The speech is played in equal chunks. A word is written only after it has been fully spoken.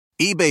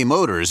eBay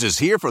Motors is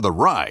here for the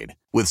ride.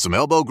 With some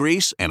elbow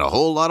grease and a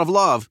whole lot of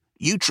love,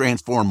 you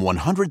transform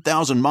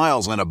 100,000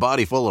 miles and a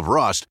body full of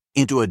rust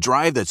into a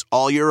drive that's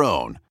all your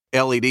own.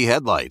 LED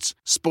headlights,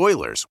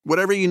 spoilers,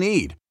 whatever you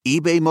need,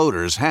 eBay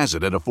Motors has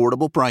it at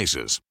affordable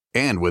prices.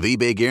 And with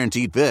eBay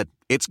Guaranteed Fit,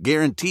 it's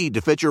guaranteed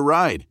to fit your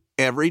ride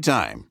every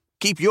time.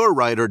 Keep your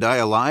ride or die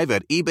alive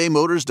at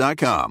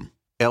ebaymotors.com.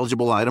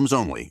 Eligible items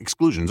only.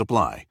 Exclusions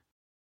apply.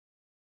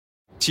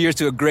 Cheers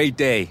to a great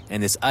day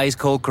and this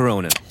ice-cold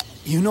Corona.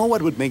 You know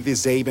what would make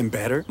this day even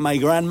better? My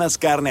grandma's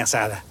carne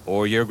asada.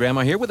 Or your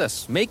grandma here with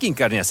us, making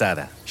carne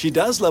asada. She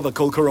does love a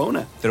cold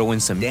Corona. Throw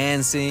in some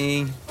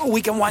dancing. Oh,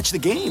 we can watch the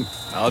game.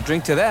 I'll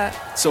drink to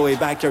that. So a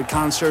backyard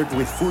concert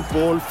with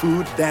football,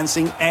 food,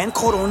 dancing, and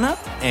Corona?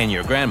 And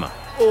your grandma.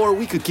 Or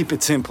we could keep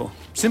it simple.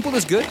 Simple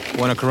is good.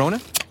 Want a Corona?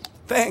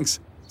 Thanks.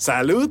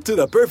 Salud to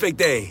the perfect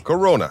day.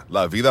 Corona,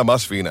 la vida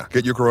más fina.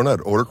 Get your Corona at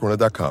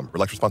ordercorona.com.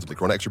 Relax responsibly.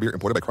 Corona Extra Beer,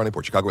 imported by Crown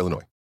Imports, Chicago,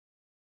 Illinois.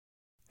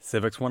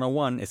 Civics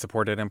 101 is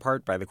supported in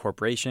part by the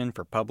Corporation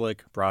for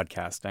Public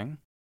Broadcasting.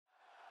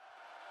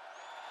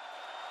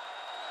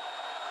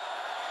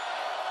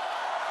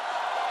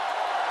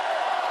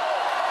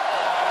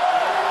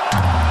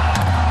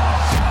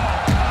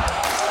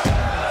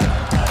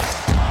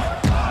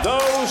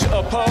 Those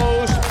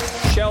opposed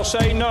shall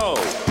say no.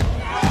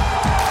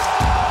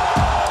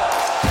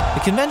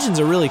 The conventions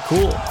are really cool.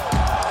 In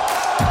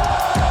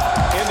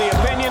the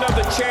opinion of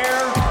the chair,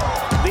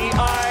 the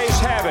ayes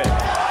have it.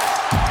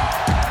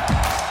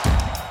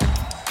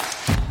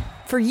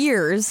 For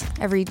years,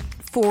 every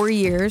 4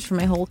 years for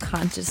my whole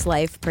conscious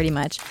life, pretty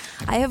much,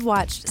 I have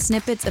watched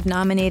snippets of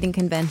nominating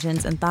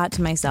conventions and thought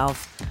to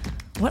myself,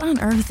 what on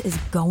earth is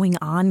going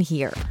on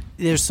here?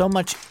 There's so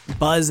much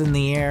buzz in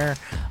the air.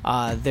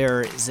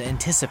 There is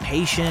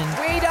anticipation.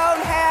 We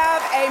don't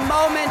have a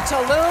moment to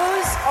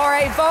lose or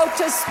a vote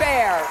to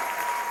spare.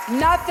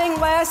 Nothing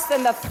less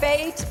than the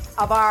fate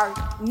of our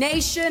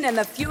nation and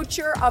the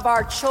future of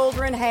our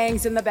children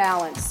hangs in the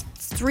balance.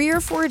 It's 3 or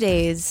 4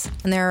 days,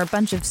 and there are a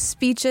bunch of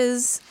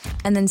speeches,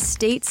 and then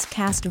states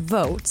cast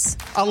votes.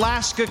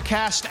 Alaska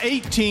cast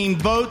 18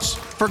 votes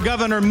for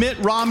Governor Mitt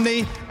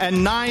Romney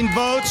and 9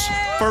 votes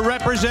for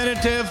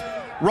Representative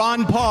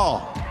Ron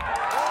Paul.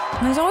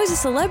 And there's always a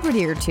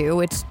celebrity or two,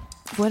 which,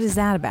 what is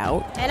that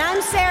about? And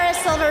I'm Sarah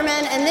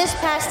Silverman, and this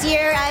past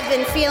year I've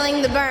been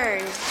feeling the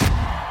burn.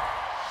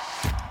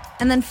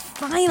 And then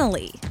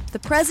finally, the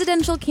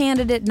presidential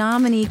candidate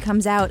nominee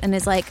comes out and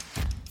is like,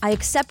 I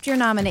accept your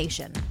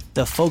nomination.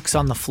 The folks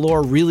on the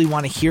floor really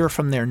want to hear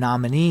from their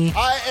nominee.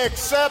 I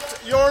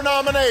accept your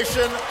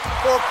nomination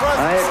for presidency.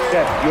 I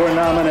accept your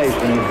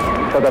nomination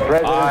for the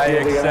presidency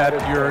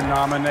of the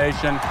United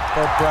States.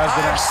 I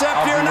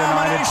accept your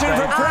nomination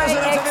for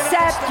president. I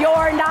accept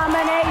your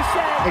nomination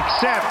for president. I accept your nomination.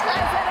 Accept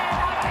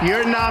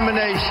your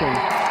nomination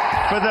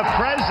for the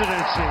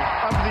presidency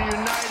of the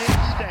United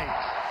States.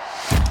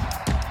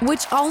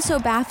 Which also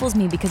baffles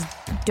me because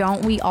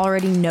don't we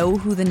already know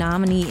who the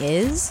nominee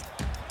is?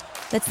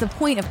 That's the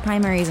point of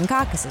primaries and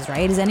caucuses,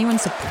 right? Is anyone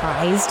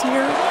surprised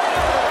here?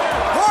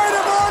 Point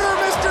of order,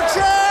 Mr.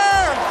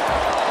 Chair!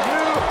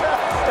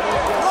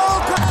 Roll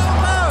call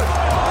vote!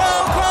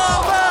 Roll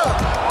call vote!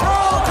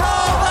 Roll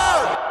call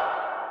vote!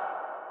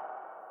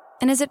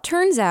 And as it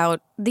turns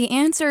out, the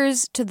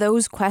answers to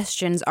those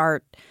questions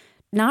are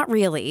not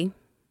really,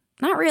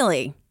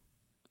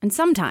 and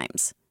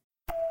sometimes.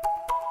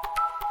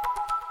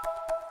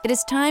 It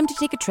is time to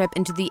take a trip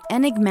into the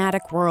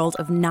enigmatic world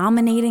of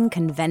nominating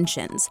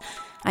conventions.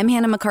 I'm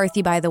Hannah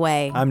McCarthy, by the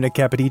way. I'm Nick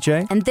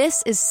Capodice. And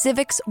this is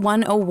Civics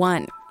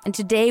 101. And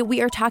today we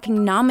are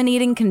talking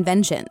nominating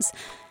conventions.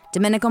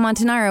 Domenico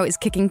Montanaro is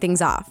kicking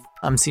things off.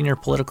 I'm senior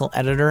political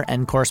editor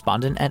and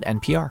correspondent at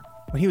NPR.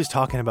 When he was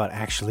talking about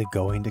actually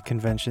going to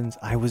conventions,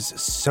 I was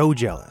so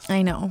jealous.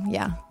 I know,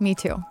 yeah, me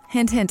too.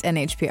 Hint, hint,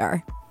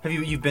 NHPR.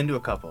 You've been to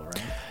a couple,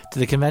 right? To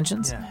the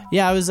conventions?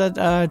 Yeah, I was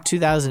at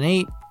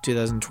 2008,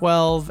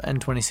 2012, and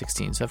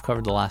 2016, so I've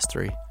covered the last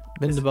 3.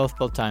 Been to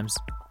both times.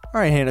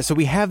 All right, Hannah, so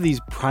we have these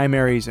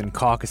primaries and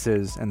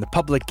caucuses, and the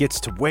public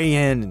gets to weigh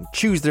in and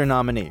choose their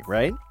nominee,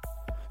 right?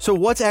 So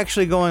what's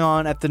actually going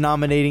on at the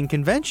nominating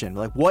convention?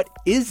 Like, what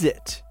is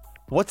it?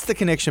 What's the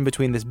connection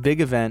between this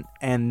big event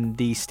and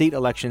the state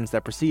elections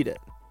that precede it?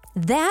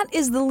 That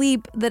is the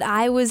leap that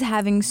I was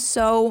having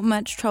so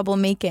much trouble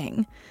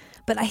making.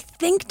 But I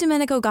think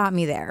Domenico got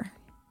me there.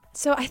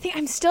 So I think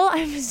I'm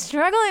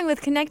struggling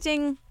with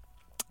connecting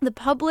the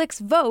public's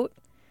vote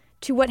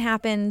to what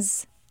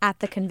happens at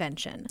the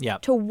convention. Yeah.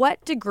 To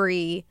what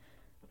degree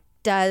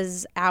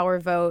does our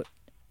vote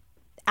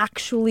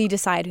actually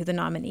decide who the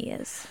nominee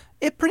is?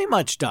 It pretty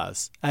much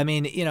does. I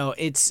mean,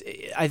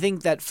 I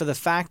think that for the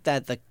fact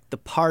that the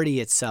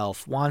party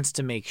itself wants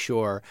to make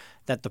sure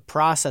that the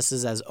process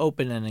is as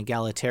open and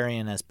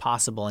egalitarian as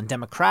possible and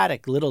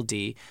democratic, little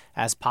d,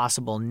 as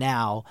possible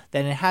now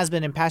than it has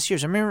been in past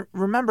years. I mean,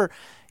 remember,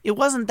 it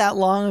wasn't that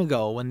long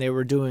ago when they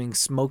were doing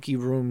smoky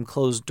room,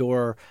 closed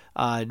door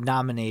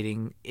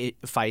nominating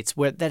fights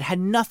that had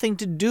nothing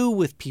to do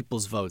with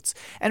people's votes.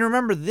 And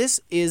remember, this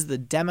is the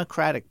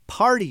Democratic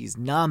Party's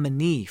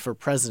nominee for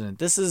president.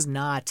 This is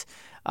not,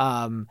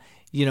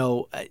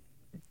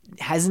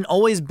 hasn't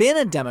always been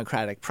a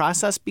democratic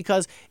process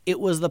because it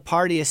was the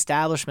party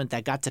establishment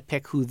that got to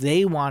pick who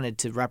they wanted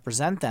to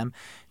represent them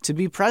to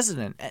be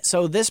president.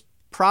 So this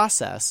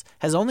process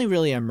has only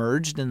really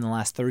emerged in the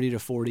last 30 to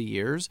 40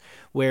 years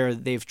where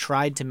they've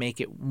tried to make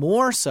it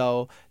more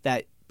so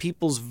that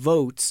people's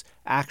votes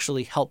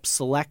actually help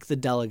select the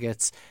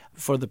delegates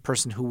for the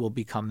person who will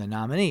become the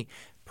nominee.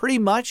 Pretty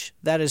much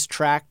that is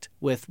tracked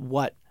with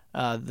what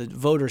the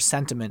voter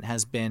sentiment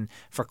has been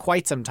for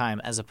quite some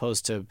time, as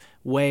opposed to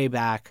way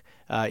back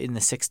in the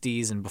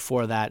 60s and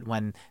before that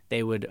when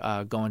they would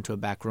go into a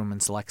back room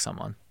and select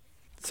someone.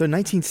 So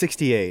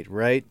 1968,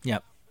 right?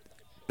 Yep.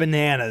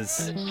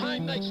 Bananas. It's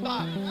time they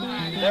stop.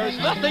 There is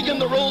nothing in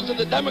the rules of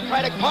the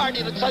Democratic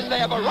Party that says they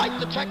have a right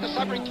to check us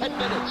every 10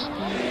 minutes.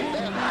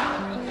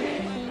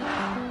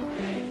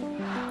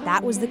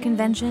 That was the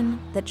convention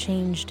that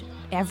changed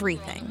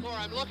everything.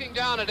 I'm looking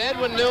down at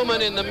Edwin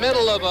Newman in the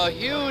middle of a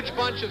huge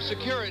bunch of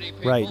security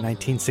people. Right,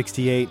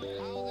 1968,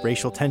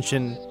 racial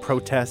tension,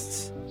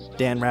 protests,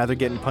 Dan Rather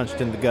getting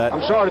punched in the gut.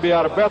 I'm sorry to be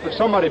out of breath, but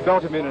somebody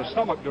belted me in the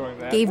stomach during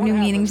that. Gave new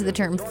meaning to the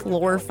term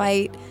floor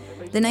fight.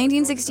 The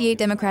 1968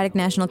 Democratic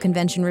National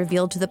Convention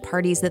revealed to the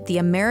parties that the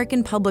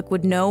American public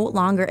would no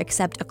longer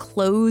accept a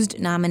closed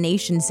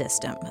nomination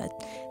system,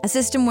 a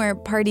system where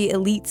party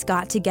elites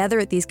got together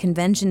at these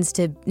conventions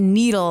to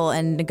needle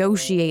and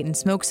negotiate and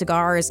smoke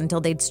cigars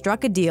until they'd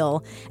struck a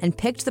deal and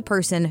picked the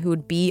person who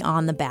would be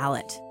on the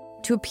ballot.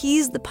 To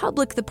appease the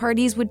public, the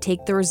parties would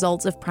take the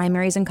results of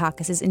primaries and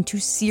caucuses into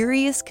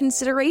serious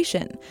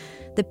consideration.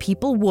 The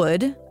people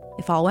would,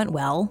 if all went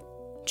well,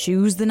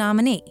 choose the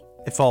nominee.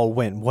 If all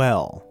went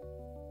well.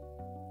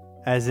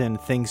 As in,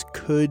 things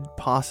could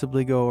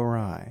possibly go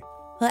awry.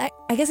 Well,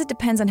 I guess it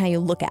depends on how you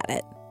look at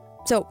it.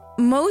 So,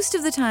 most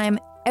of the time,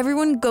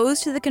 everyone goes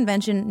to the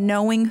convention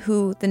knowing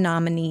who the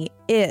nominee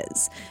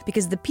is,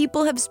 because the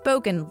people have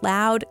spoken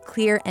loud,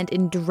 clear, and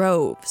in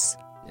droves.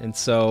 And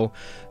so,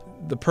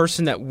 the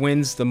person that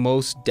wins the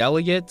most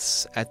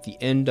delegates at the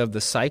end of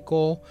the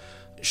cycle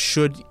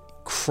should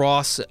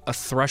cross a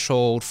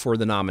threshold for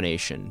the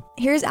nomination.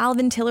 Here's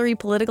Alvin Tillery,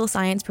 political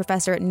science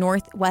professor at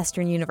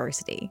Northwestern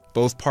University.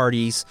 Both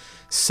parties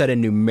set a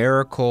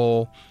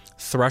numerical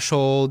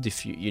threshold.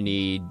 If you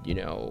need,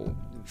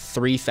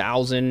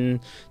 3,000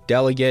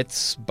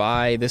 delegates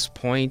by this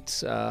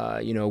point,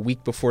 a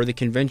week before the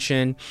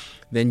convention,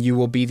 then you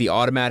will be the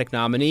automatic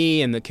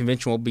nominee and the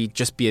convention will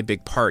just be a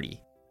big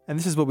party. And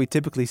this is what we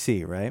typically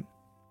see, right?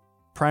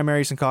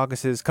 Primaries and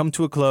caucuses come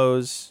to a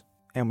close,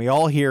 and we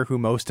all hear who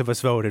most of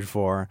us voted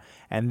for,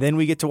 and then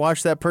we get to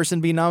watch that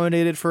person be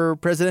nominated for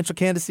presidential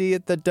candidacy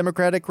at the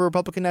Democratic or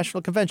Republican National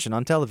Convention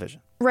on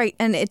television. Right,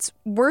 and it's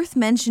worth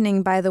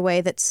mentioning, by the way,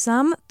 that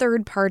some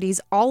third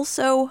parties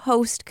also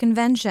host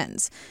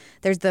conventions.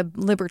 There's the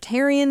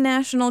Libertarian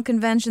National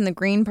Convention, the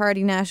Green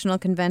Party National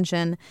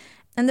Convention,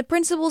 and the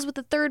principles with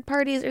the third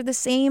parties are the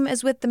same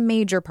as with the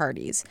major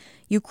parties.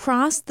 You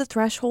cross the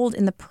threshold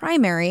in the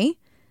primary,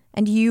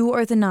 and you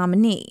are the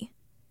nominee.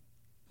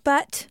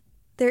 But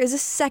there is a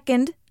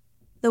second,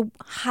 though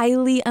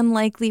highly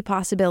unlikely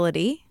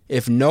possibility.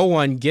 If no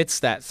one gets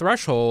that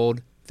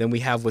threshold, then we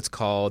have what's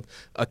called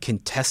a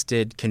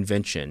contested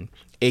convention,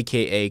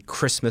 a.k.a.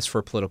 Christmas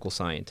for political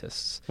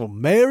scientists. Well,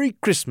 Merry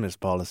Christmas,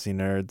 policy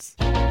nerds.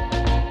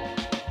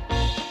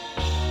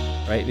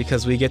 Right,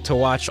 because we get to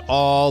watch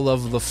all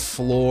of the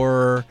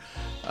floor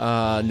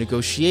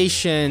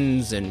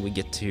negotiations, and we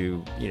get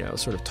to,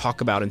 sort of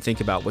talk about and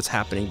think about what's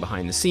happening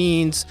behind the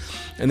scenes.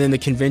 And then the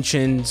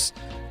conventions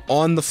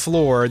on the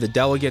floor, the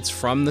delegates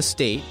from the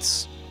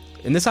states,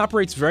 and this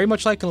operates very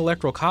much like an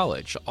electoral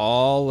college.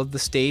 All of the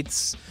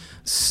states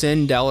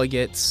send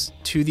delegates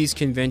to these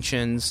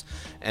conventions,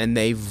 and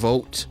they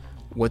vote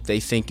what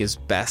they think is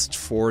best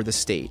for the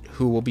state,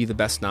 who will be the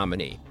best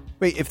nominee.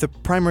 Wait, if the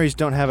primaries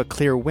don't have a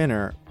clear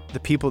winner, the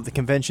people at the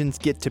conventions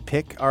get to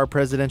pick our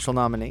presidential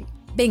nominee?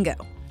 Bingo.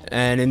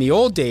 And in the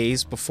old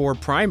days, before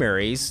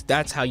primaries,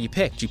 that's how you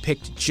picked. You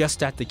picked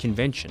just at the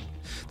convention.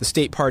 The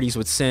state parties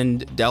would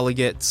send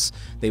delegates,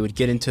 they would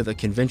get into the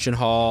convention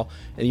hall,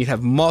 and you'd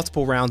have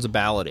multiple rounds of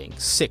balloting,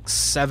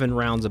 6-7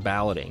 rounds of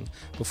balloting,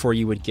 before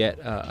you would get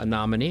a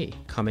nominee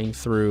coming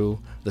through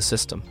the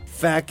system.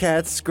 Fat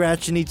cats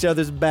scratching each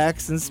other's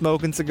backs and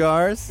smoking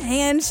cigars?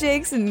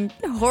 Handshakes and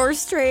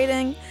horse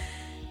trading.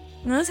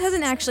 Now, this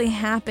hasn't actually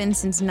happened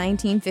since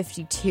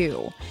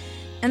 1952.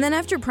 And then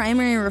after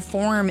primary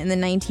reform in the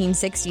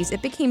 1960s,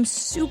 it became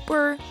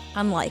super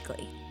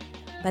unlikely.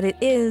 But it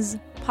is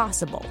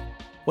possible.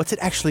 What's it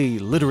actually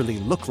literally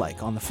look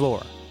like on the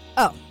floor?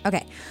 Oh,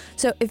 okay.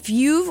 So if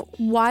you've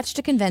watched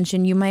a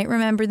convention, you might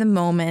remember the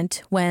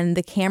moment when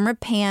the camera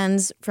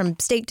pans from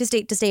state to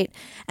state to state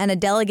and a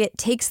delegate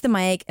takes the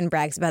mic and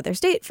brags about their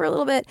state for a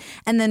little bit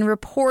and then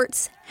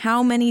reports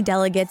how many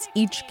delegates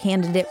each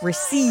candidate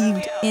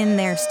received in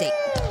their state.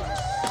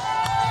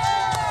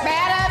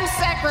 Madam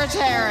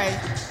Secretary,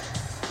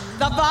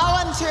 the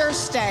volunteer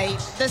state,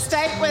 the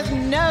state with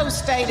no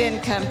state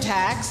income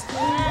tax,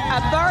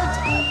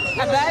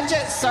 a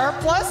budget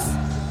surplus,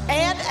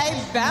 and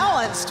a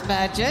balanced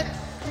budget,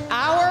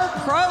 our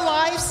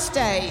pro-life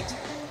state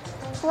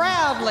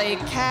proudly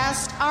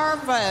cast our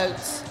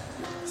votes.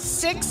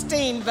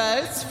 16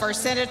 votes for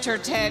Senator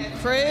Ted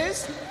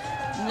Cruz,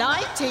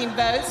 19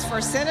 votes for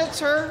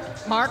Senator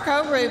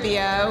Marco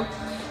Rubio,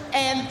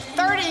 and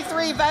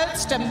 33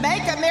 votes to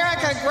make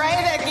America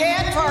great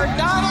again for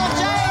Donald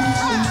J.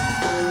 Trump.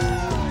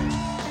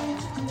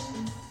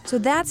 So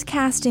that's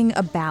casting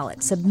a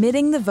ballot,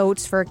 submitting the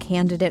votes for a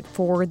candidate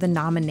for the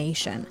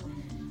nomination.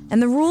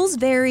 And the rules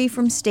vary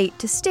from state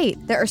to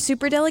state. There are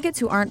superdelegates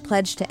who aren't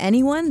pledged to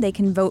anyone. They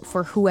can vote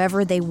for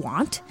whoever they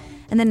want.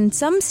 And then in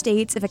some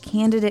states, if a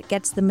candidate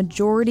gets the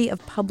majority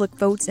of public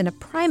votes in a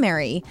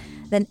primary,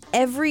 then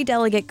every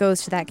delegate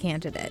goes to that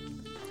candidate.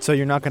 So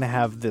you're not going to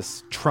have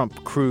this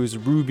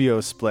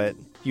Trump-Cruz-Rubio split.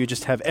 You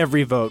just have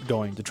every vote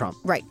going to Trump.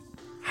 Right.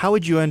 How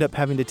would you end up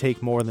having to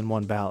take more than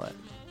one ballot?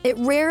 It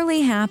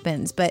rarely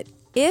happens, but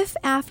if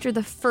after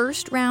the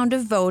first round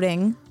of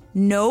voting,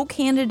 no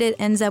candidate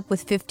ends up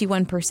with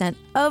 51%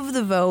 of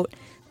the vote,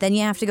 then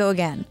you have to go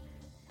again.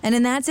 And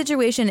in that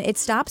situation, it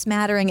stops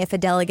mattering if a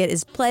delegate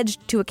is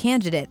pledged to a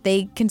candidate.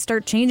 They can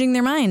start changing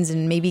their minds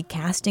and maybe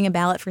casting a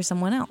ballot for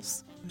someone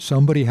else.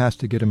 Somebody has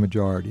to get a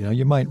majority. Now,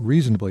 you might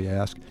reasonably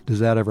ask, does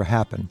that ever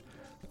happen?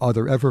 Are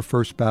there ever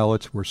first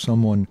ballots where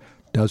someone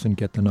doesn't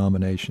get the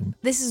nomination?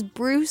 This is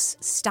Bruce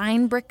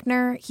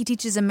Steinbrickner. He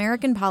teaches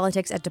American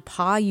politics at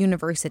DePauw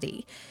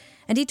University.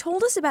 And he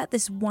told us about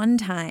this one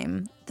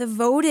time. The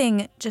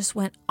voting just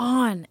went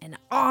on and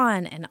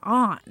on and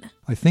on.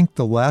 I think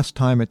the last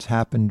time it's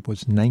happened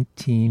was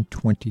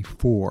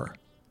 1924.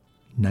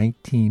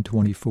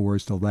 1924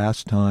 is the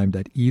last time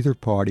that either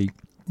party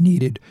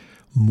needed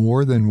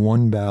more than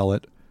one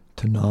ballot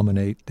to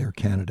nominate their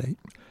candidate.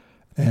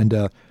 And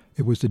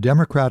it was the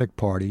Democratic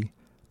Party.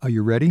 Are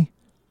you ready?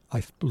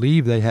 I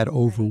believe they had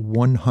over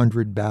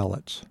 100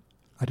 ballots.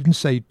 I didn't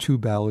say 2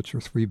 ballots or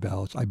 3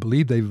 ballots. I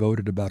believe they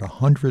voted about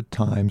 100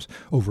 times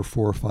over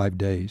 4 or 5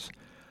 days.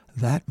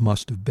 That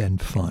must have been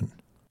fun.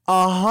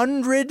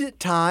 100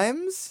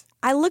 times?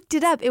 I looked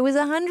it up. It was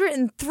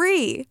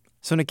 103.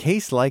 So in a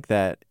case like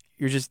that,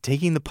 you're just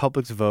taking the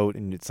public's vote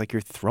and it's like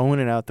you're throwing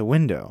it out the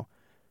window.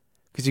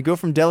 Because you go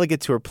from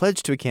delegates who are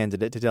pledged to a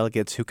candidate to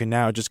delegates who can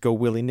now just go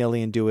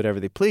willy-nilly and do whatever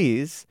they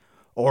please,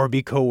 or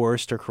be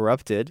coerced or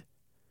corrupted.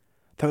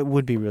 That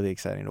would be really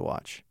exciting to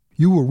watch.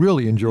 You will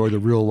really enjoy the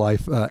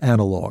real-life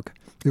analog.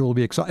 It will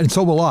be exciting, and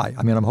so will I.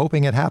 I mean, I'm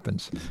hoping it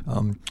happens.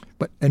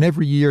 And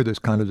every year there's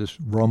kind of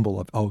this rumble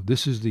of, oh,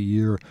 this is the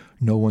year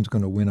no one's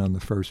going to win on the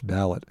first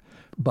ballot.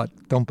 But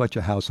don't bet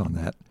your house on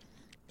that.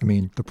 I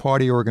mean, the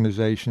party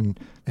organization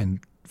and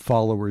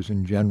followers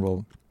in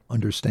general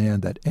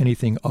understand that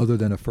anything other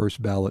than a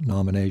first ballot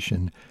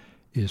nomination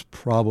is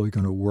probably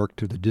going to work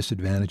to the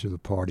disadvantage of the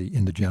party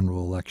in the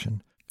general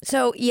election.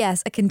 So,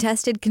 yes, a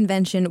contested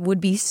convention would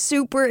be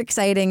super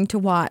exciting to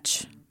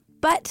watch.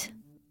 But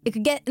it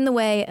could get in the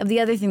way of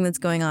the other thing that's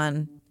going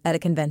on at a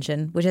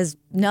convention, which has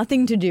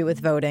nothing to do with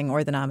voting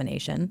or the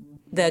nomination.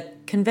 The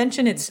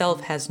convention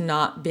itself has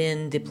not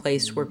been the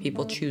place where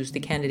people choose the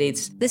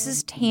candidates. This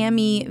is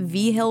Tammy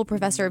Vigil,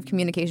 professor of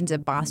communications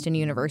at Boston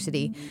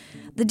University.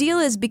 The deal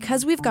is,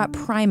 because we've got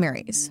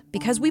primaries,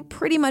 because we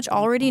pretty much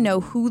already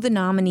know who the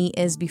nominee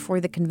is before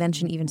the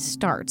convention even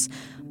starts,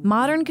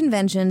 modern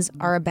conventions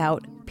are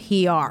about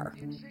PR. I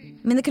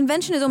mean, the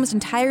convention is almost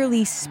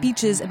entirely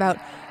speeches about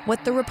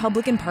what the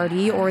Republican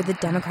Party or the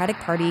Democratic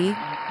Party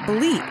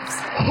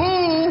believes.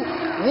 Who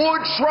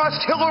would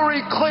trust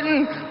Hillary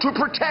Clinton to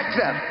protect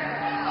them?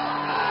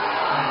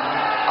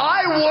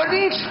 I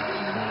wouldn't.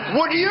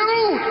 Would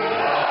you?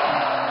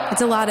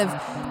 It's a lot of,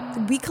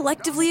 we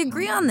collectively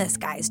agree on this,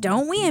 guys,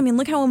 don't we? I mean,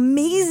 look how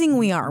amazing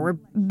we are. We're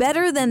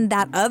better than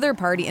that other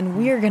party, and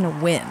we're going to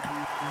win.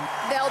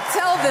 They'll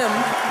tell them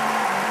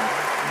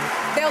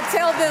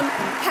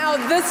how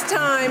this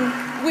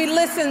time we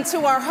listen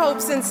to our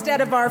hopes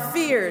instead of our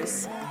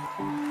fears.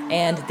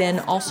 And then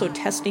also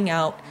testing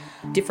out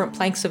different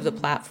planks of the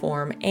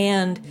platform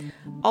and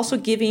also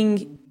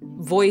giving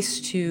voice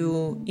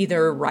to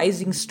either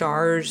rising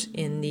stars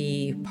in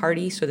the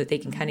party so that they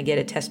can kind of get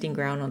a testing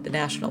ground on the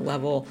national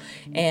level,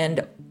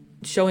 and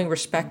showing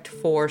respect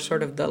for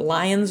sort of the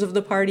lions of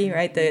the party,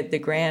 right? The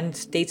grand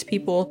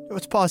statespeople.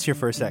 Let's pause here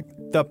for a sec.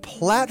 The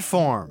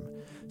platform.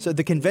 So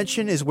the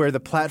convention is where the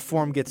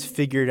platform gets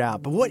figured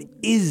out. But what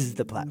is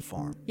the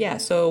platform? Yeah,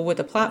 so with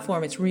the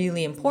platform, it's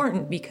really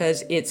important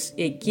because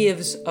it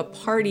gives a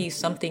party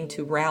something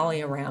to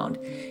rally around.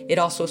 It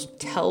also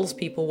tells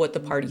people what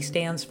the party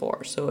stands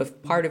for. So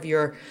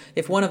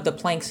if one of the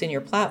planks in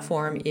your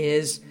platform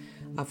is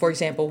For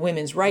example,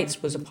 women's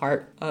rights was a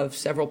part of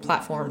several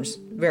platforms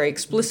very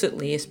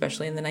explicitly,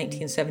 especially in the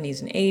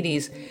 1970s and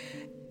 80s.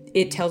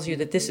 It tells you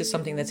that this is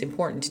something that's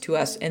important to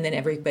us, and then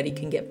everybody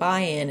can get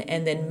buy-in.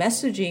 And then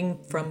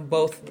messaging from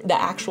both the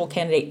actual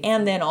candidate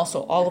and then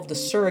also all of the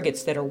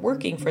surrogates that are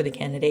working for the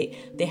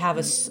candidate, they have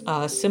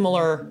a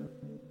similar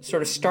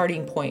sort of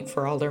starting point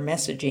for all their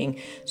messaging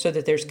so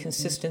that there's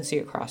consistency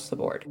across the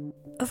board.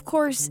 Of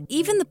course,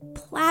 even the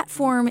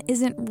platform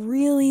isn't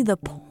really the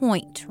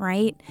point,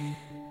 right?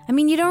 I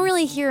mean, you don't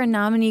really hear a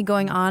nominee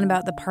going on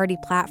about the party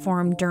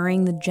platform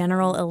during the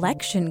general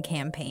election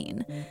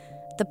campaign.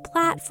 The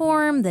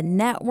platform, the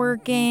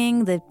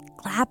networking, the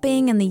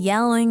clapping and the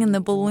yelling and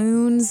the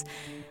balloons.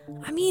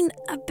 I mean,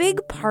 a big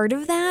part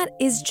of that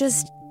is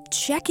just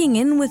checking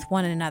in with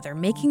one another,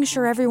 making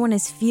sure everyone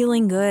is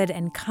feeling good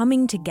and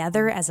coming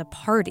together as a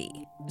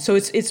party. So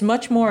it's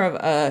much more of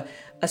a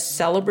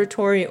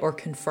celebratory or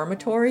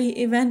confirmatory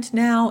event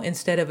now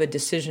instead of a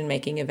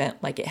decision-making event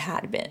like it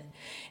had been.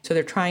 So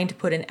they're trying to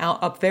put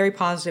a very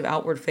positive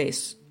outward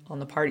face on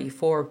the party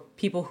for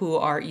people who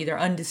are either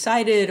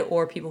undecided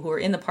or people who are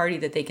in the party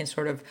that they can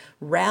sort of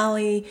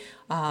rally.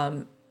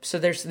 So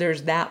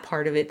there's that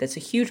part of it that's a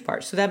huge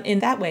part. So that in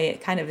that way,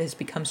 it kind of has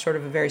become sort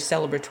of a very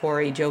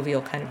celebratory,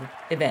 jovial kind of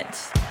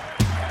event.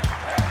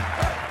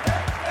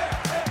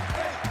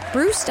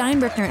 Bruce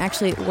Steinbrueckner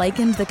actually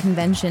likened the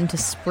convention to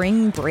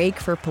spring break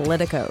for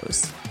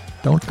politicos.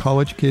 Don't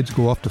college kids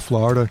go off to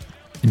Florida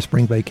in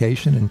spring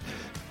vacation and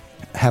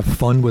have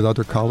fun with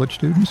other college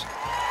students?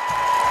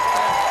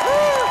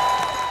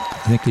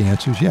 I think the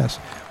answer is yes.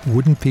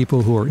 Wouldn't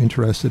people who are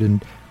interested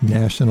in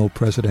national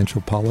presidential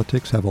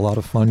politics have a lot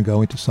of fun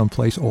going to some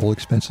place, all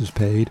expenses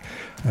paid,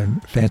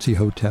 and fancy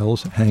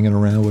hotels, hanging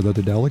around with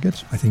other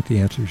delegates? I think the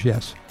answer is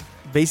yes.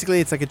 Basically,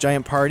 it's like a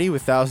giant party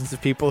with thousands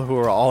of people who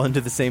are all into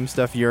the same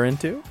stuff you're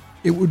into?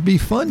 It would be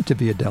fun to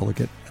be a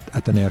delegate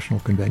at the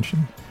National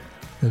Convention.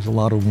 There's a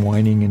lot of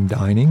whining and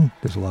dining.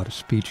 There's a lot of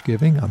speech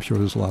giving. I'm sure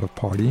there's a lot of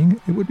partying.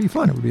 It would be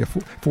fun. It would be a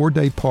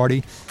four-day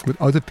party with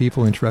other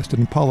people interested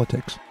in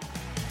politics.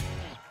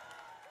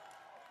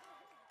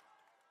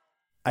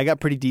 I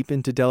got pretty deep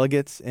into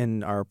delegates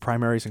in our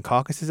primaries and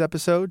caucuses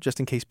episode, just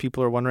in case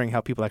people are wondering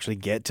how people actually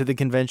get to the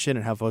convention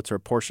and how votes are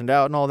apportioned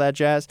out and all that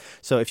jazz.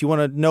 So if you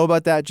want to know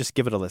about that, just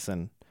give it a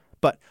listen.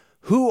 But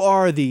who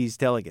are these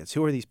delegates?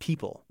 Who are these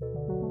people?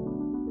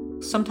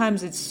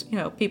 Sometimes it's,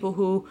 people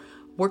who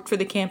worked for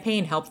the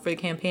campaign, helped for the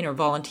campaign, or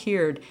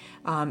volunteered,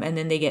 and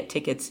then they get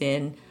tickets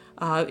in.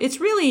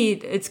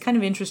 It's kind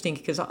of interesting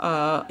because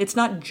it's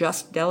not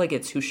just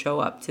delegates who show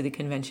up to the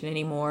convention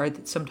anymore.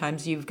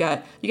 Sometimes you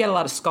got a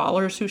lot of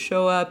scholars who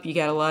show up. You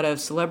got a lot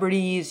of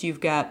celebrities. You've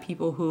got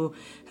people who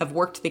have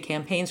worked the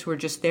campaigns who are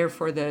just there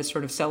for the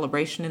sort of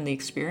celebration and the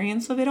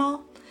experience of it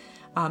all.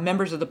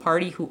 Members of the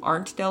party who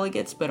aren't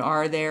delegates but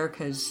are there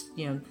because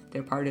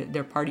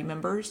they're party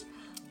members.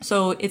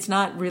 So it's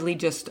not really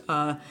just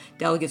a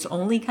delegates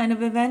only kind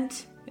of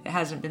event. It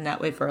hasn't been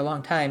that way for a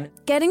long time.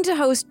 Getting to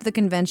host the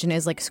convention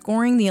is like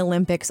scoring the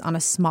Olympics on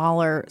a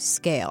smaller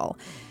scale.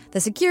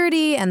 The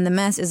security and the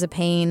mess is a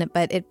pain,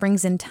 but it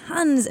brings in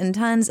tons and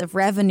tons of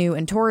revenue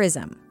and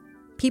tourism.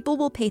 People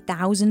will pay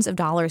thousands of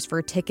dollars for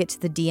a ticket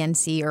to the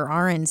DNC or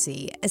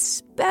RNC,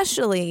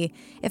 especially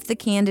if the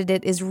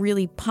candidate is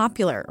really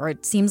popular or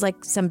it seems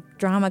like some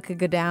drama could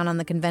go down on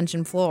the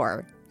convention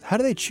floor. How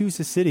do they choose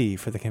a city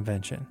for the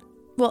convention?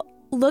 Well,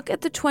 look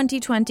at the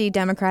 2020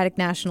 Democratic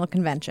National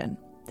Convention.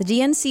 The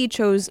DNC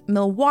chose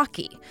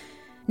Milwaukee.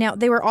 Now,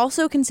 they were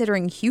also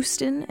considering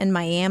Houston and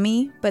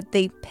Miami, but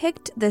they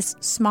picked this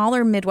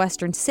smaller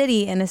Midwestern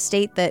city in a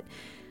state that,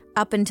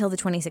 up until the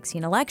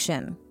 2016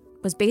 election,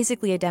 was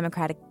basically a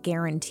Democratic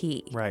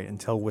guarantee. Right,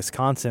 until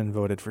Wisconsin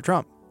voted for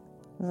Trump.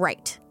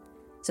 Right.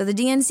 So the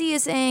DNC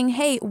is saying,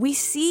 hey, we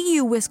see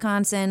you,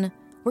 Wisconsin.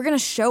 We're going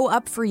to show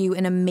up for you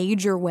in a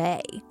major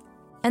way.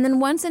 And then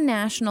once a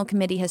national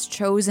committee has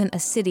chosen a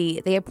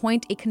city, they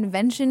appoint a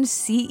convention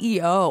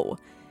CEO.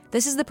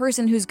 This is the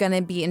person who's going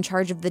to be in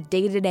charge of the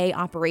day-to-day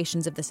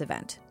operations of this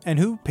event. And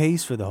who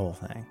pays for the whole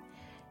thing?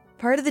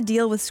 Part of the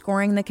deal with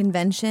scoring the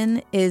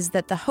convention is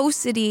that the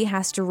host city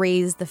has to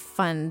raise the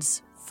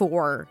funds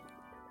for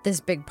this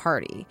big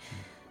party.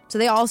 So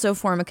they also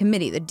form a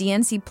committee. The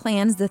DNC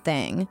plans the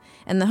thing,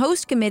 and the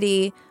host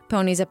committee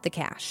ponies up the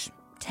cash.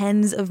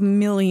 Tens of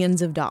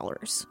millions of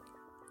dollars.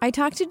 I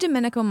talked to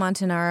Domenico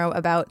Montanaro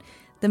about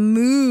the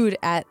mood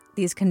at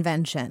these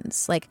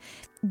conventions. Like,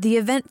 the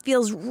event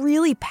feels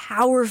really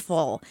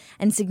powerful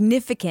and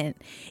significant,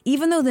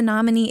 even though the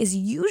nominee is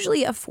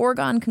usually a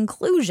foregone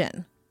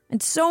conclusion.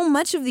 And so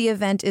much of the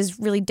event is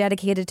really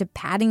dedicated to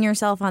patting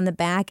yourself on the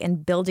back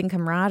and building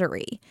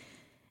camaraderie.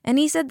 And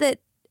he said that,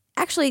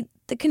 actually,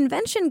 the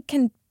convention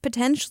can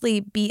potentially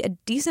be a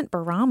decent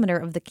barometer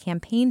of the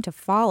campaign to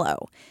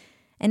follow,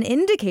 an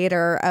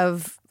indicator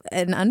of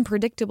an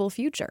unpredictable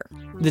future.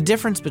 The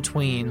difference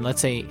between,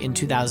 let's say, in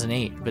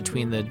 2008,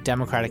 between the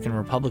Democratic and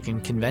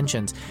Republican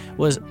conventions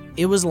was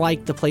it was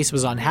like the place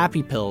was on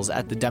happy pills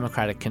at the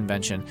Democratic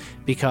convention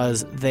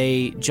because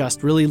they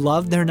just really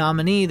loved their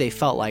nominee. They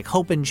felt like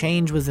hope and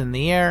change was in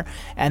the air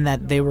and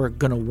that they were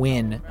going to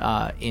win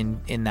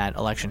in that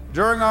election.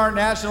 During our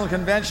national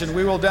convention,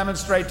 we will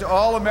demonstrate to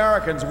all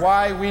Americans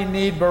why we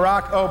need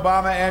Barack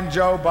Obama and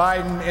Joe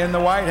Biden in the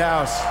White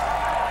House.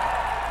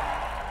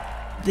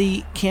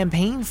 The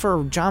campaign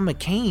for John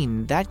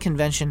McCain, that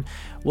convention,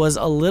 was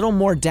a little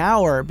more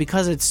dour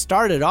because it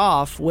started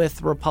off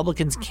with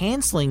Republicans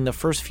canceling the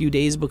first few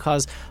days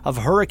because of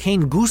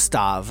Hurricane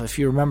Gustav, if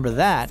you remember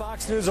that.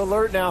 Fox News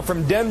alert now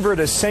from Denver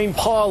to St.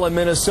 Paul in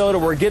Minnesota.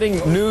 We're getting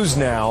news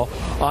now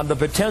on the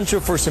potential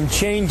for some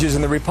changes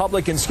in the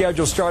Republican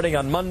schedule starting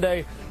on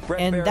Monday.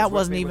 And that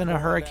wasn't even a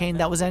hurricane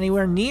that was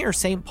anywhere near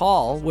St.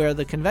 Paul where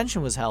the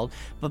convention was held,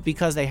 but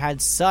because they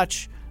had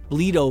such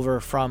bleed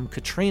over from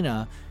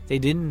Katrina, they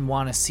didn't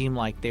want to seem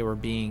like they were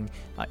being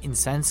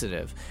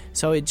insensitive.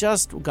 So it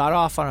just got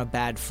off on a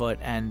bad foot,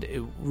 and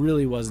it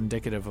really was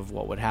indicative of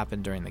what would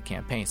happen during the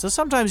campaign. So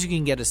sometimes you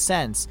can get a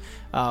sense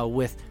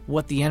with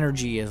what the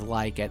energy is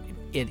like at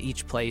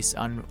each place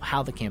on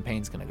how the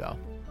campaign's going to go.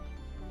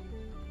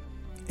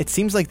 It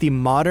seems like the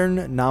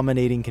modern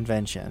nominating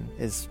convention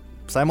is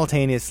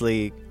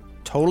simultaneously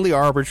totally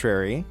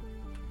arbitrary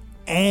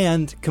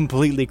and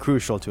completely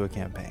crucial to a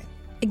campaign.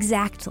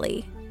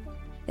 Exactly.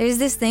 There's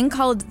this thing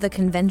called the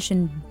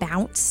convention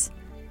bounce,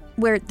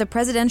 where the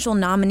presidential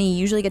nominee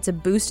usually gets a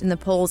boost in the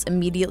polls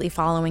immediately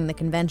following the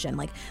convention.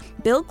 Like,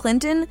 Bill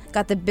Clinton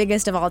got the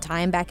biggest of all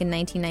time back in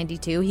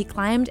 1992. He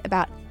climbed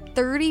about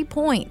 30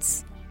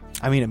 points.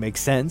 I mean, it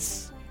makes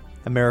sense.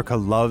 America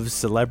loves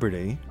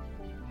celebrity.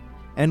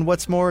 And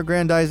what's more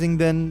aggrandizing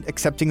than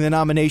accepting the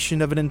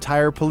nomination of an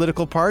entire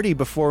political party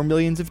before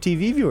millions of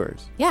TV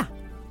viewers? Yeah.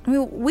 I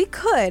mean, we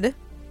could,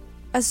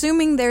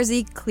 assuming there's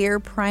a clear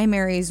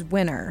primaries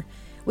winner,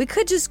 we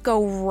could just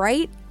go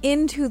right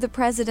into the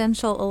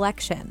presidential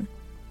election.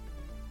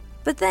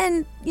 But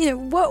then,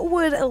 what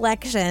would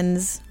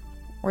elections,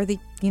 or the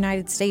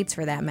United States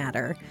for that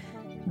matter,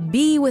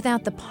 be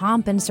without the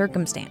pomp and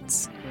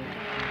circumstance?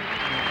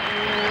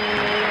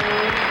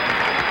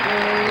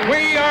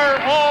 We are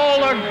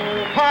all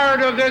a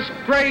part of this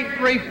great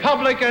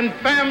Republican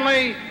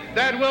family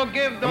that will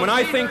give the... And when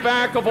I think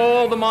back of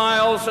all the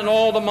miles and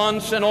all the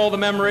months and all the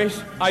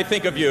memories, I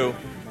think of you.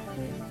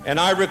 And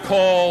I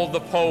recall the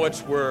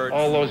poet's words.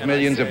 All those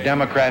millions of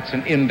Democrats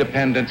and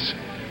independents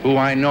who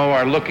I know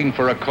are looking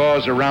for a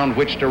cause around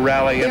which to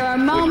rally. There are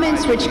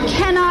moments which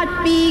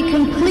cannot be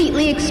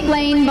completely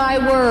explained by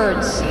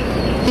words.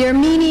 Their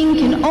meaning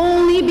can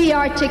only be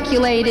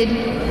articulated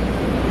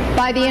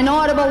by the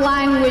inaudible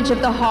language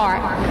of the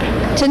heart.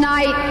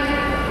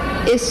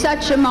 Tonight is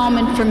such a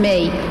moment for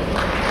me.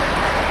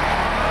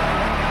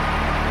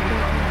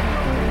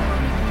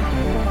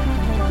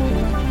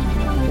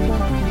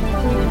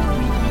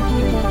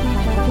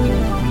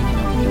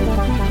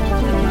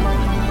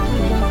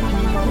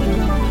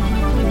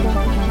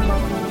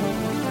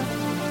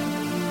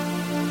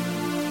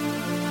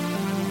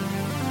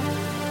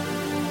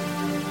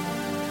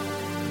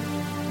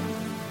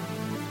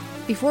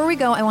 Before we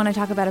go, I want to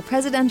talk about a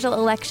presidential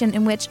election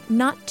in which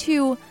not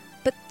 2,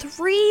 but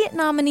 3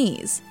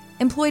 nominees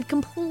employed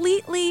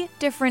completely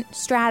different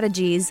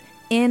strategies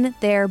in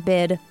their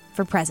bid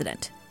for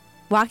president.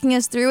 Walking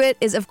us through it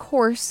is, of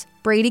course,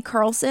 Brady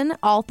Carlson,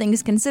 All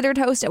Things Considered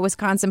host at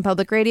Wisconsin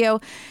Public Radio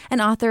and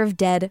author of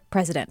Dead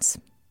Presidents.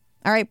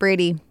 All right,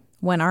 Brady,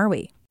 when are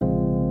we?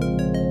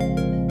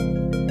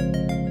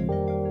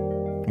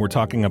 We're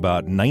talking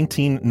about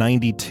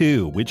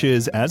 1992, which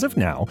is, as of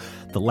now,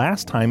 the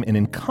last time an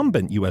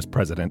incumbent U.S.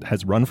 president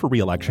has run for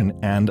re-election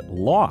and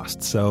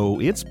lost. So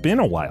it's been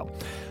a while.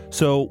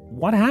 So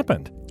what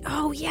happened?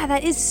 Oh, yeah,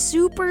 that is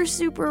super,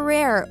 super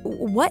rare.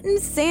 What in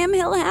Sam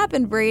Hill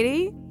happened,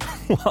 Brady?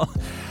 Well,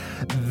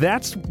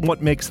 that's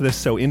what makes this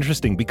so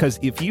interesting, because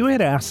if you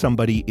had asked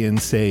somebody in,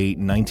 say,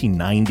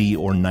 1990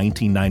 or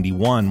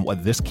 1991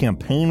 what this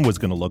campaign was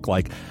going to look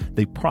like,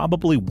 they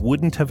probably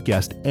wouldn't have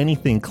guessed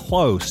anything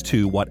close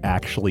to what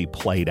actually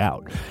played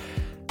out.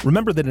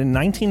 Remember that in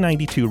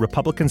 1992,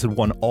 Republicans had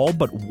won all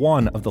but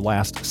one of the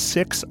last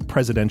 6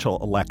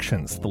 presidential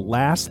elections, the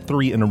last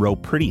 3 in a row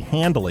pretty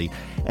handily.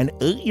 And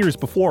 8 years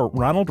before,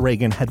 Ronald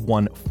Reagan had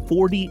won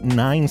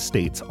 49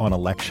 states on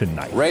election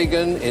night.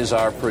 Reagan is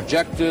our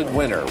projected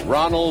winner.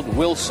 Ronald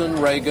Wilson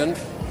Reagan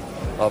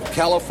of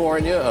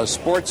California, a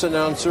sports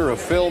announcer, a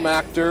film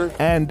actor.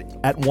 And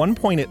at one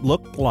point, it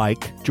looked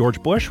like George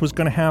Bush was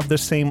going to have the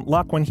same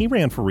luck when he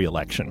ran for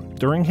re-election.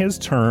 During his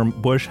term,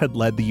 Bush had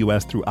led the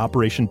U.S. through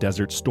Operation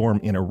Desert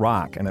Storm in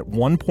Iraq. And at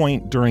one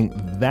point during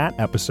that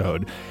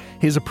episode,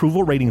 his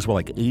approval ratings were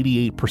like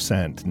 88%,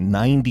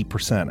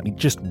 90%. I mean,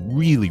 just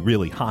really,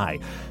 really high.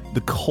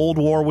 The Cold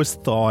War was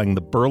thawing,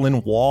 the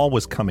Berlin Wall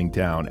was coming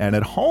down, and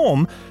at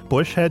home,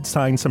 Bush had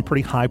signed some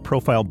pretty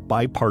high-profile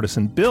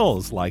bipartisan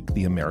bills like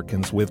the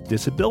Americans with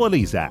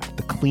Disabilities Act,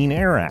 the Clean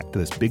Air Act,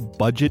 this big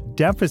budget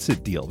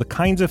deficit deal, the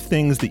kinds of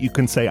things that you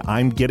can say,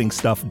 I'm getting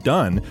stuff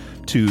done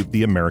to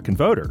the American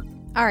voter.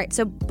 All right,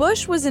 so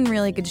Bush was in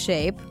really good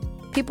shape.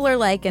 People are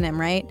liking him,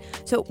 right?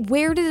 So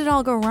where did it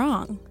all go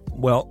wrong?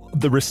 Well,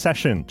 the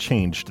recession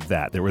changed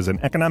that. There was an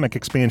economic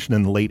expansion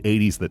in the late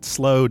 80s that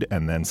slowed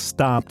and then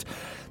stopped.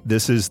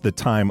 This is the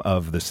time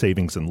of the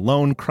savings and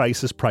loan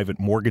crisis. Private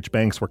mortgage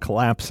banks were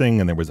collapsing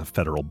and there was a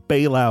federal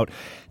bailout.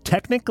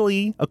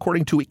 Technically,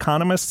 according to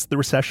economists, the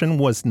recession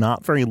was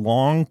not very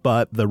long,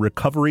 but the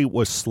recovery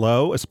was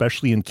slow,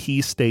 especially in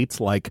key states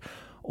like,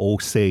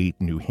 say,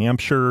 New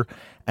Hampshire.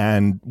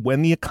 And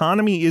when the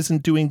economy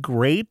isn't doing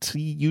great,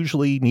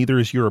 usually neither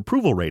is your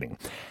approval rating.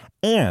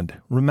 And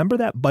remember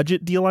that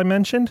budget deal I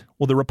mentioned?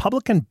 Well, the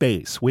Republican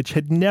base, which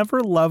had never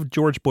loved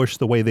George Bush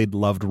the way they'd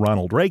loved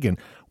Ronald Reagan,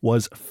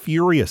 was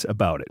furious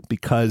about it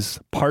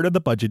because part of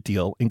the budget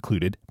deal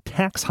included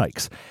tax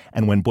hikes.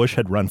 And when Bush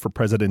had run for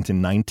president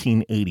in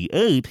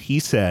 1988, he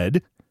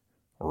said,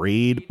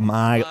 "Read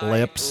my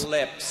lips.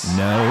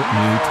 No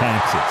new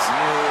taxes."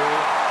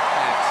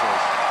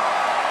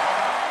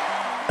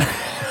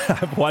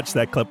 I've watched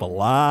that clip a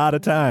lot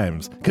of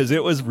times because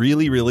it was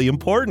really, really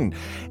important.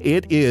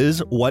 It is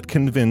what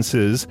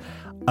convinces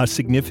a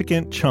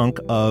significant chunk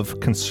of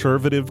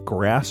conservative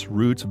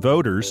grassroots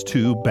voters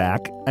to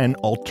back an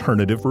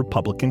alternative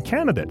Republican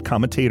candidate,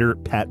 commentator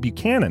Pat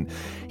Buchanan.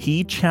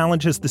 He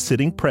challenges the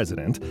sitting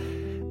president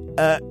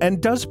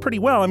and does pretty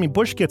well. I mean,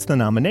 Bush gets the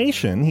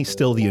nomination. He's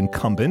still the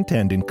incumbent,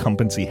 and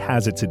incumbency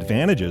has its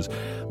advantages.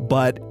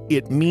 But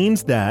it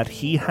means that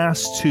he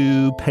has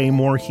to pay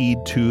more heed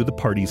to the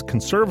party's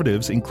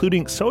conservatives,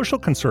 including social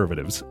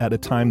conservatives, at a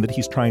time that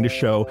he's trying to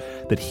show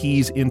that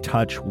he's in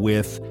touch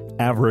with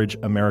average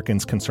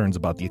Americans' concerns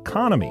about the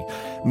economy.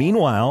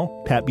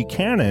 Meanwhile, Pat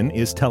Buchanan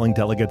is telling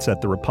delegates at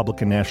the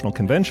Republican National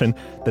Convention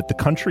that the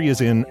country is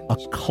in a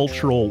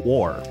cultural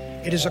war.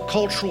 It is a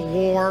cultural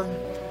war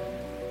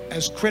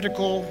as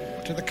critical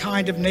to the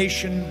kind of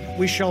nation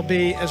we shall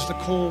be as the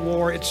Cold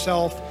War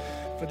itself.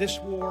 For this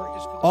war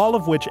is... All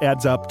of which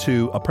adds up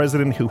to a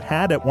president who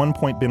had at one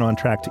point been on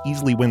track to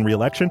easily win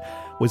re-election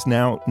was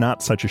now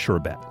not such a sure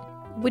bet.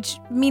 Which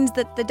means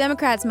that the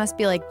Democrats must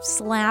be like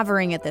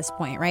slavering at this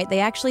point, right?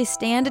 They actually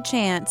stand a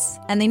chance,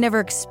 and they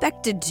never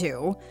expected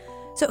to.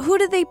 So who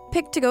did they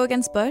pick to go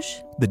against Bush?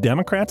 The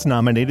Democrats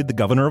nominated the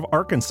governor of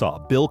Arkansas,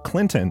 Bill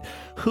Clinton,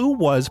 who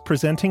was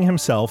presenting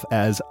himself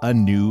as a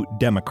new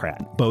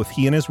Democrat. Both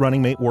he and his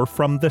running mate were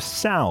from the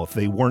South.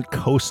 They weren't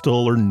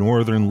coastal or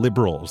northern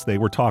liberals. They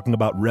were talking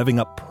about revving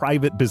up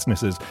private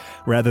businesses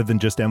rather than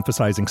just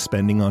emphasizing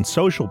spending on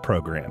social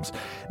programs.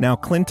 Now,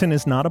 Clinton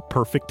is not a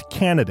perfect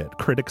candidate.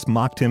 Critics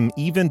mocked him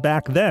even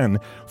back then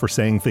for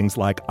saying things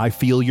like, "I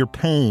feel your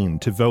pain"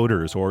 to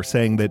voters, or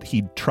saying that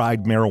he'd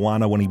tried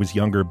marijuana when he was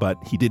younger, but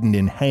he didn't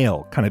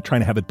inhale, kind of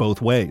trying to have it both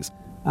ways.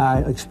 I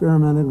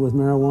experimented with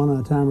marijuana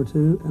a time or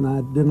two, and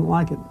I didn't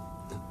like it,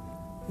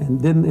 and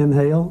didn't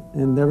inhale,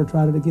 and never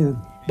tried it again.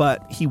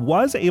 But he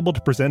was able to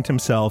present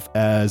himself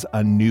as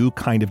a new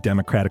kind of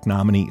Democratic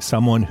nominee,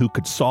 someone who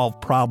could solve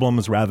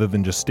problems rather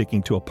than just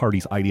sticking to a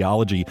party's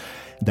ideology,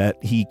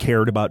 that he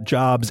cared about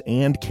jobs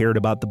and cared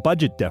about the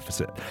budget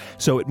deficit.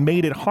 So it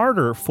made it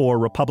harder for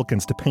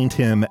Republicans to paint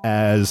him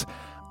as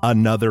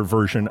another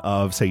version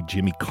of, say,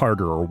 Jimmy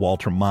Carter or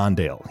Walter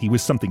Mondale. He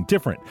was something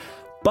different.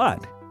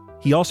 But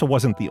he also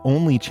wasn't the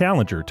only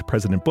challenger to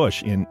President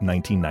Bush in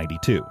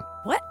 1992.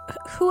 What?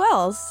 Who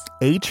else?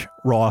 H.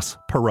 Ross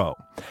Perot,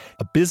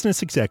 a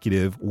business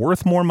executive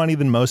worth more money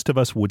than most of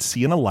us would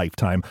see in a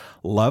lifetime,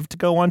 loved to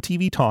go on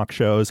TV talk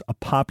shows, a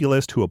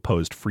populist who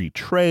opposed free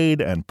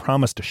trade and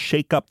promised to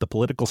shake up the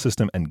political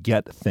system and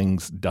get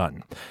things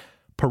done.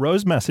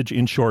 Perot's message,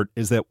 in short,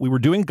 is that we were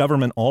doing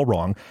government all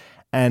wrong,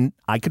 and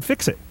I could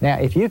fix it. Now,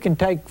 if you can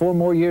take 4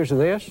 more years of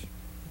this,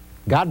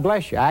 God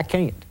bless you, I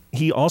can't.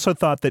 He also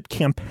thought that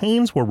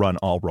campaigns were run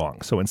all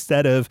wrong. So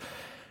instead of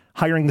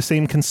hiring the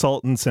same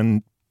consultants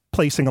and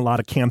placing a lot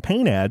of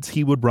campaign ads,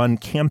 he would run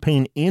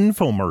campaign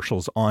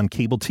infomercials on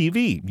cable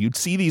TV. You'd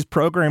see these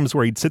programs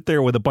where he'd sit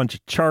there with a bunch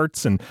of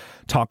charts and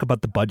talk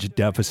about the budget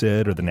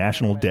deficit or the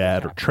national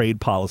debt or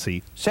trade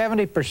policy.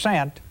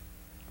 70%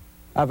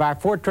 of our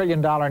 $4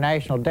 trillion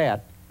national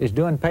debt is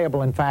due and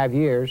payable in 5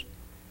 years,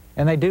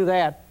 and they do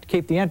that to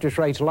keep the interest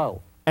rates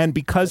low. And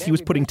because he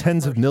was putting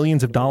tens of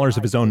millions of dollars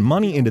of his own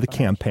money into the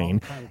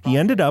campaign, he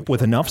ended up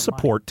with enough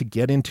support to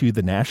get into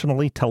the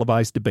nationally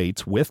televised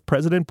debates with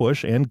President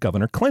Bush and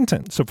Governor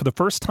Clinton. So for the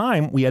first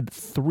time, we had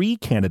 3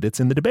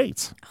 candidates in the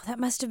debates. Oh, that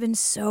must have been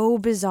so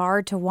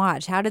bizarre to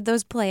watch. How did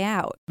those play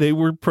out? They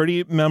were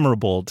pretty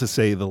memorable, to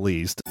say the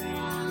least.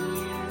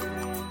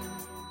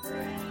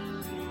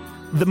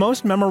 The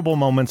most memorable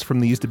moments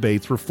from these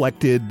debates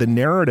reflected the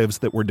narratives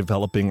that were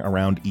developing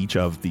around each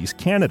of these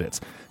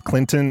candidates.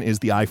 Clinton is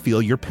the I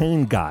feel your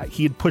pain guy.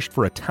 He had pushed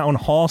for a town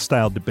hall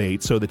style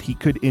debate so that he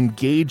could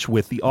engage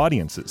with the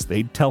audiences.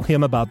 They'd tell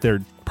him about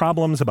their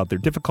problems, about their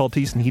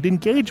difficulties, and he'd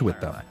engage with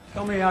them.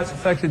 Tell me how it's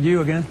affected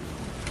you again.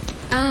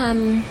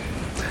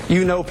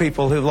 You know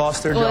people who've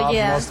lost their jobs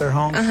and lost their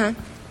homes?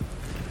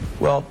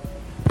 Well,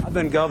 I've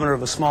been governor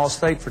of a small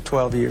state for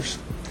 12 years.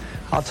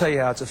 I'll tell you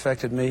how it's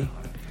affected me.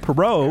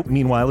 Perot,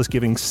 meanwhile, is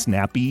giving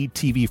snappy,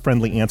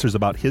 TV-friendly answers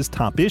about his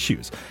top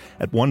issues.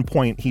 At one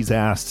point, he's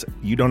asked,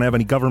 "You don't have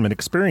any government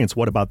experience.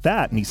 What about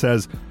that?" And he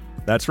says,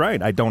 "That's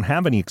right. I don't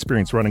have any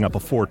experience running up a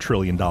 $4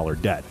 trillion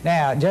debt."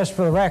 Now, just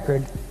for the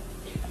record,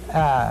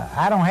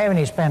 I don't have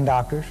any spin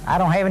doctors. I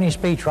don't have any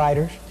speech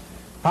writers.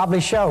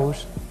 Probably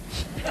shows.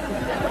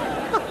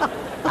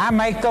 I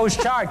make those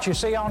charts you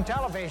see on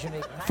television.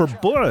 For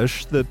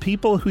Bush, the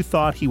people who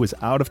thought he was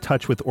out of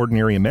touch with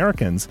ordinary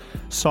Americans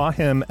saw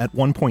him at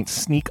one point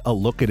sneak a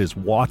look at his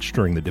watch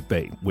during the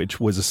debate,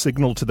 which was a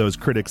signal to those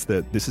critics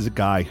that this is a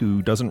guy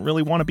who doesn't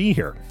really want to be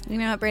here. You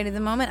know what, Brady? The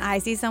moment I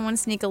see someone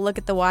sneak a look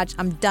at the watch,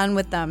 I'm done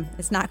with them.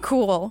 It's not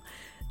cool.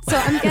 So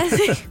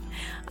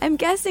I'm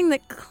guessing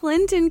that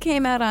Clinton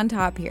came out on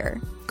top here.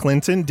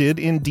 Clinton did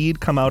indeed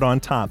come out on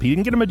top. He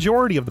didn't get a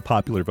majority of the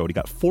popular vote. He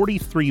got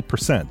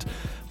 43%.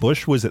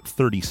 Bush was at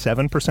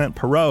 37%,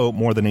 Perot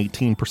more than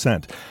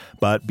 18%.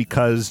 But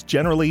because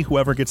generally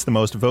whoever gets the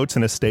most votes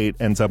in a state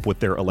ends up with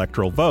their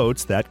electoral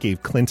votes, that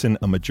gave Clinton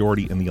a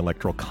majority in the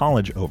Electoral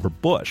College over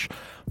Bush.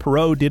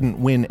 Perot didn't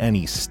win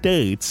any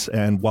states,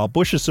 and while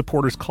Bush's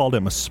supporters called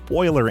him a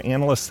spoiler,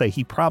 analysts say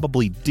he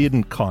probably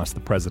didn't cost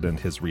the president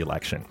his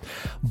reelection.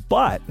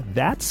 But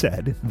that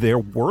said, there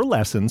were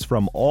lessons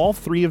from all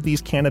three of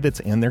these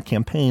candidates and their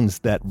campaigns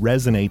that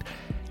resonate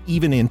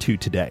even into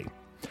today.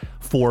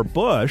 For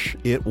Bush,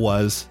 it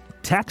was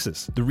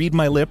taxes, the read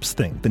my lips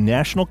thing. The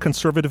national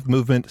conservative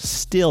movement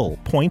still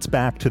points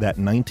back to that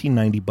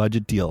 1990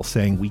 budget deal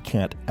saying we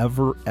can't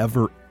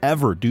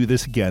ever do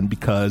this again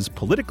because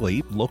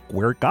politically, look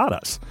where it got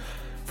us.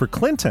 For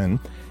Clinton,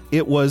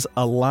 it was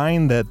a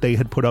line that they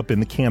had put up in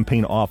the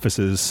campaign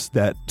offices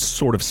that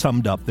sort of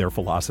summed up their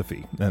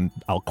philosophy. And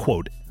I'll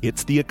quote,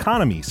 "It's the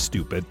economy,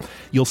 stupid."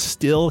 You'll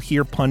still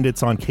hear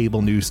pundits on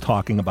cable news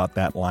talking about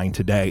that line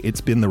today.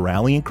 It's been the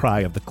rallying cry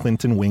of the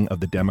Clinton wing of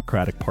the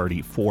Democratic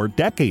Party for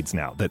decades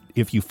now, that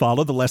if you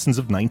follow the lessons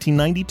of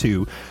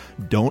 1992,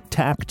 don't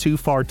tack too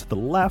far to the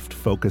left,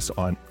 focus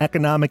on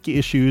economic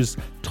issues,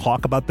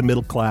 talk about the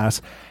middle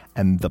class,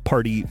 and the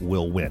party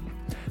will win.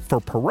 For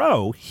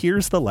Perot,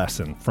 here's the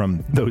lesson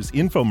from those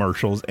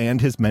infomercials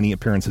and his many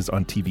appearances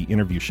on TV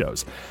interview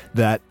shows,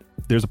 that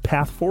there's a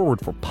path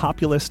forward for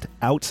populist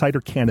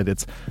outsider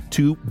candidates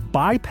to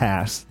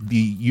bypass the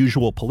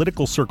usual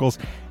political circles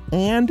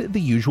and the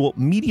usual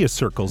media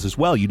circles as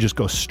well. You just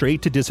go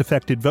straight to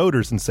disaffected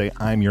voters and say,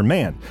 "I'm your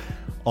man,"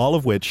 all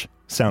of which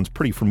sounds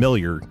pretty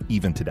familiar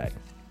even today.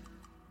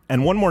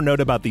 And one more note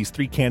about these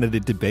three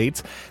candidate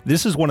debates.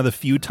 This is one of the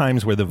few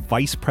times where the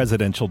vice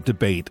presidential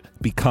debate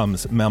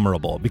becomes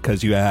memorable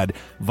because you had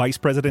Vice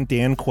President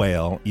Dan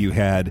Quayle, you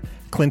had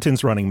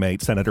Clinton's running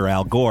mate, Senator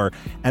Al Gore,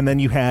 and then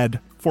you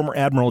had former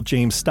Admiral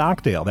James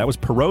Stockdale. That was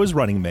Perot's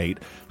running mate,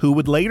 who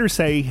would later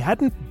say he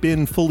hadn't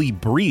been fully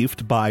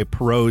briefed by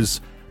Perot's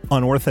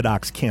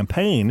unorthodox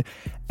campaign.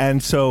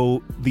 And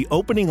so the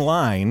opening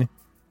line,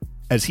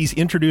 as he's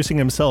introducing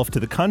himself to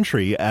the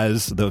country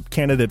as the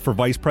candidate for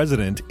vice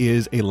president,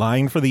 is a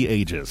line for the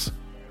ages.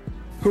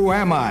 Who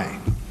am I?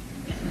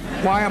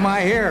 Why am I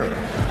here?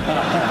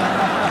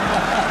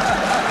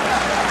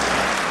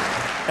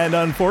 And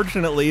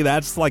unfortunately,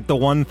 that's like the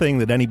one thing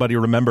that anybody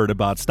remembered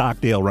about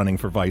Stockdale running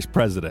for vice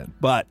president.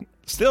 But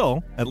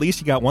still, at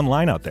least you got one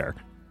line out there.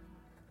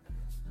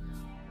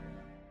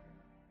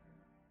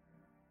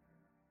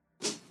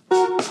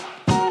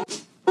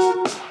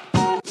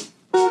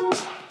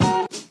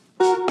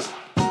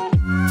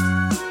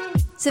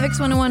 Civics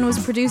 101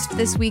 was produced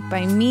this week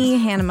by me,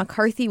 Hannah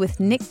McCarthy, with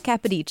Nick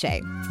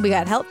Capodice. We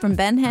got help from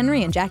Ben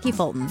Henry and Jackie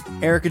Fulton.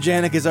 Erica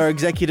Janik is our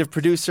executive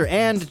producer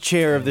and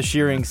chair of the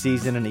shearing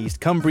season in East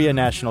Cumbria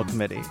National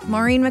Committee.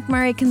 Maureen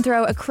McMurray can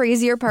throw a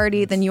crazier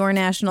party than your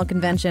national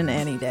convention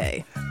any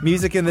day.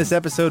 Music in this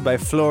episode by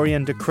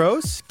Florian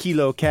DeCroce,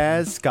 Kilo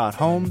Kaz, Scott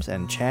Holmes,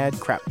 and Chad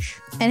Crouch.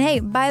 And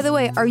hey, by the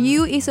way, are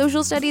you a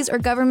social studies or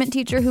government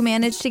teacher who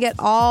managed to get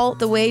all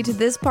the way to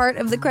this part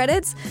of the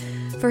credits?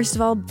 First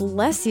of all,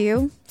 bless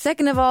you.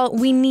 Second of all,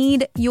 we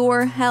need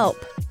your help.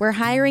 We're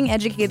hiring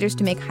educators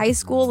to make high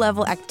school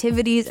level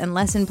activities and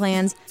lesson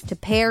plans to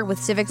pair with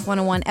Civics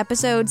 101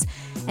 episodes,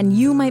 and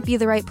you might be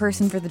the right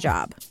person for the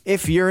job.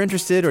 If you're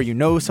interested or you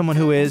know someone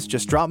who is,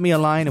 just drop me a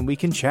line and we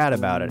can chat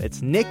about it.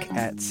 It's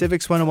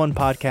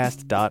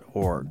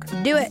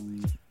nick@civics101podcast.org. Do it.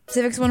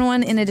 Civics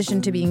 101, in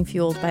addition to being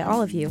fueled by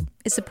all of you,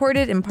 is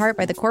supported in part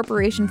by the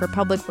Corporation for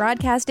Public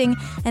Broadcasting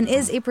and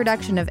is a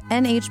production of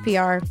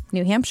NHPR,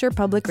 New Hampshire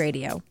Public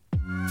Radio.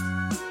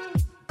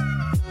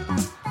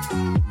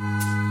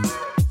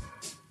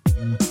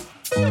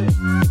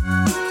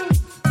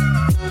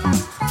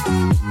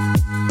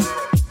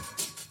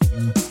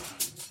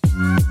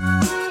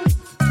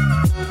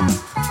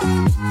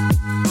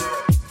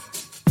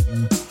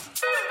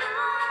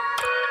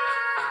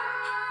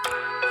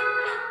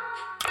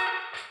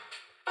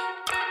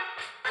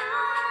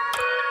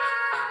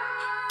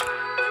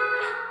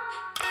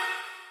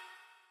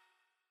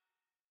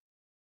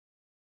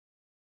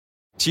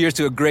 Cheers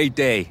to a great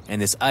day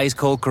and this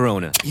ice-cold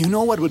Corona. You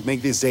know what would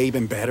make this day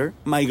even better?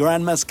 My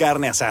grandma's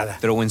carne asada.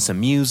 Throw in some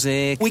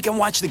music. We can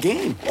watch the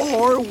game.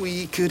 Or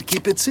we could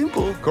keep it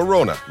simple.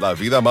 Corona, la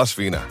vida más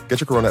fina.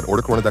 Get your Corona at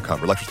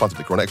ordercorona.com. Relax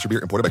responsibly. Corona Extra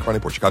Beer, imported by Crown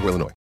Imports, Chicago,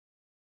 Illinois.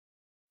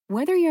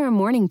 Whether you're a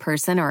morning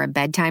person or a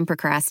bedtime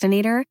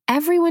procrastinator,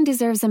 everyone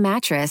deserves a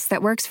mattress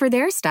that works for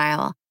their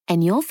style.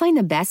 And you'll find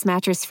the best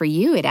mattress for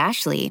you at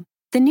Ashley.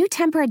 The new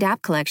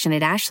Tempur-Adapt collection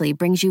at Ashley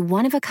brings you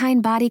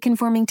one-of-a-kind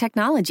body-conforming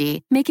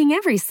technology, making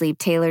every sleep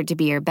tailored to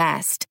be your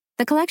best.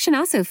 The collection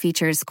also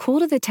features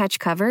cool-to-the-touch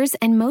covers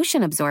and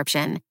motion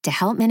absorption to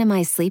help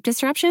minimize sleep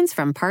disruptions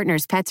from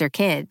partners, pets, or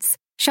kids.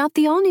 Shop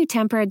the all-new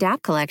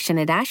Tempur-Adapt collection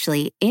at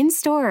Ashley,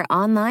 in-store or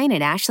online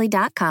at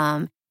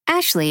ashley.com.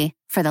 Ashley,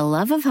 for the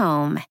love of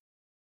home.